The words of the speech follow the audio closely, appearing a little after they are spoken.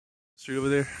Street over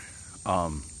there.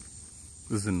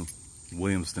 This is in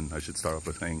Williamston, I should start off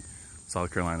by saying,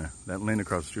 South Carolina. That land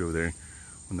across the street over there,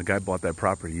 when the guy bought that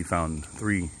property, he found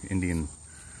 3 Indian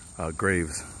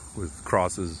graves with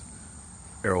crosses,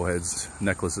 arrowheads,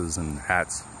 necklaces, and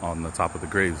hats on the top of the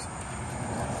graves.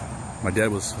 My dad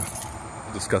was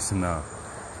discussing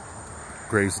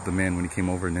graves with the man when he came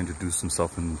over and introduced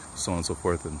himself and so on and so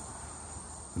forth. And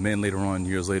the man later on,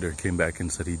 years later, came back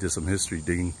and said he did some history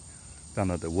digging. Found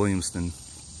out that Williamston,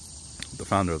 the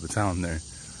founder of the town there,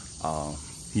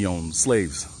 he owned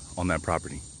slaves on that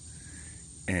property.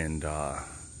 And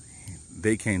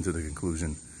they came to the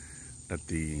conclusion that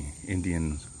the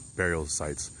Indian burial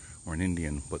sites weren't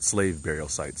Indian, but slave burial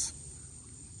sites.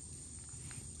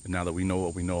 And now that we know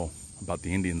what we know about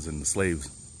the Indians and the slaves,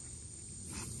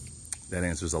 that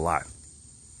answers a lot.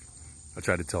 I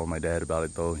tried to tell my dad about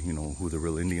it though, you know, who the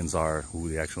real Indians are, who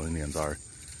the actual Indians are,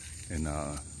 and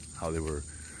how they were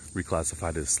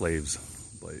reclassified as slaves,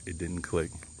 but it didn't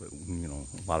click. But, you know,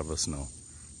 a lot of us know.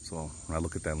 So when I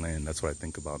look at that land, that's what I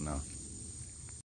think about now.